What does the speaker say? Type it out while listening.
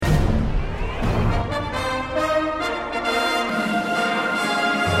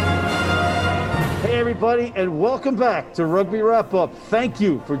everybody, and welcome back to Rugby Wrap-Up. Thank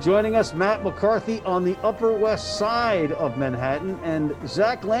you for joining us, Matt McCarthy on the Upper West Side of Manhattan, and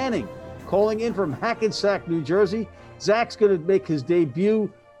Zach Lanning calling in from Hackensack, New Jersey. Zach's going to make his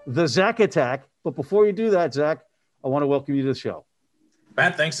debut, the Zach Attack. But before you do that, Zach, I want to welcome you to the show.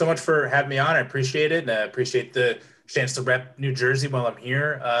 Matt, thanks so much for having me on. I appreciate it. I appreciate the chance to rep New Jersey while I'm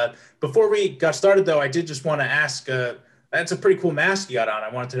here. Before we got started, though, I did just want to ask, that's a pretty cool mask you got on. I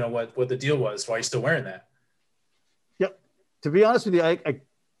wanted to know what the deal was. Why are you still wearing that? Yep. To be honest with you, I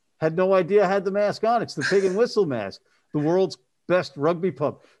had no idea I had the mask on. It's the Pig and Whistle mask, the world's best rugby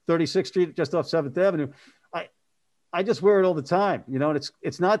pub, 36th Street, just off 7th Avenue. I just wear it all the time, you know, and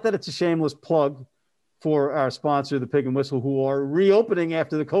it's not that it's a shameless plug for our sponsor, the Pig and Whistle, who are reopening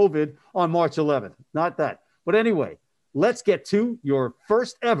after the COVID on March 11th. Not that. But anyway, let's get to your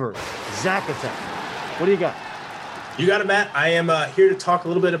first ever Zach Attack. What do you got? You got it, Matt. I am here to talk a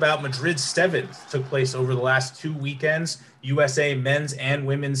little bit about Madrid Sevens. Took place over the last 2 weekends. USA men's and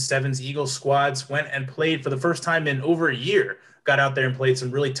women's Sevens Eagles squads went and played for the first time in over a year. Got out there and played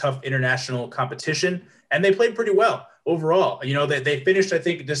some really tough international competition, and they played pretty well overall. You know, they finished, I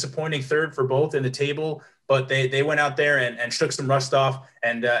think, a disappointing third for both in the table, but they went out there and shook some rust off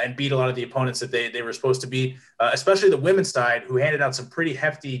and beat a lot of the opponents that they were supposed to beat, especially the women's side, who handed out some pretty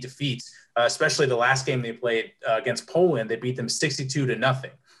hefty defeats, especially the last game they played against Poland. They beat them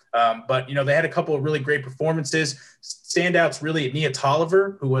 62-0. But, you know, they had a couple of really great performances. Standouts really, Nia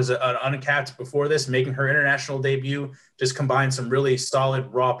Tolliver, who was an uncapped before this, making her international debut, just combined some really solid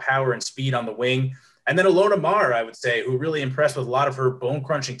raw power and speed on the wing. And then Alona Mar, I would say, who really impressed with a lot of her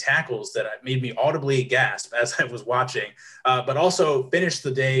bone-crunching tackles that made me audibly gasp as I was watching, but also finished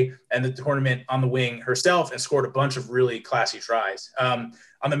the day and the tournament on the wing herself and scored a bunch of really classy tries.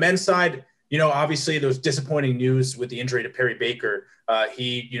 On the men's side, you know, obviously there was disappointing news with the injury to Perry Baker.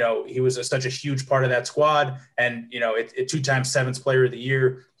 He was such a huge part of that squad, and, you know, it 2-time Sevens Player of the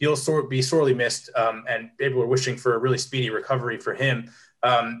Year. He'll be sorely missed, and people are wishing for a really speedy recovery for him.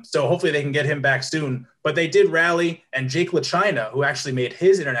 So hopefully they can get him back soon. But they did rally, and Jake LaChina, who actually made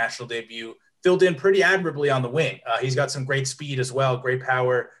his international debut, filled in pretty admirably on the wing. He's got some great speed as well, great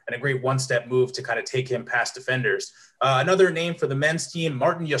power, and a great one-step move to kind of take him past defenders. Another name for the men's team,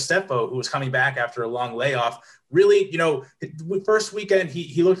 Martin Iosefo, who was coming back after a long layoff. Really, you know, first weekend,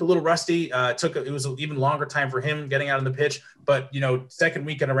 he looked a little rusty. It was an even longer time for him getting out on the pitch. But, you know, second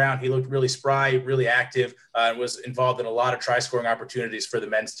weekend around, he looked really spry, really active, and was involved in a lot of try-scoring opportunities for the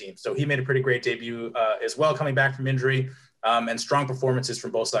men's team. So he made a pretty great debut as well, coming back from injury, and strong performances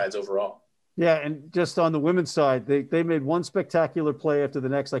from both sides overall. Yeah, and just on the women's side, they made one spectacular play after the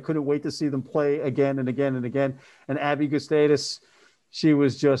next. I couldn't wait to see them play again and again and again. And Abby Gustatus, she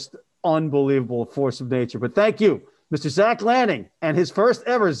was just unbelievable force of nature. But thank you, Mr. Zach Lanning, and his first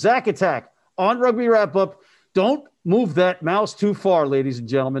ever Zach Attack on Rugby Wrap-Up. Don't move that mouse too far, ladies and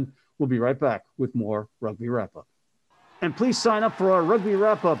gentlemen. We'll be right back with more Rugby Wrap-Up. And please sign up for our Rugby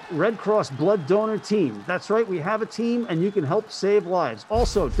Wrap-Up Red Cross Blood Donor Team. That's right, we have a team, and you can help save lives.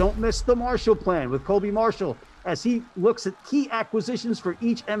 Also, don't miss the Marshall Plan with Kobe Marshall as he looks at key acquisitions for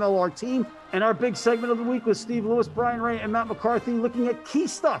each MLR team. And our big segment of the week with Steve Lewis, Brian Ray, and Matt McCarthy looking at key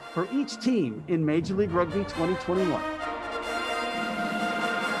stuff for each team in Major League Rugby 2021.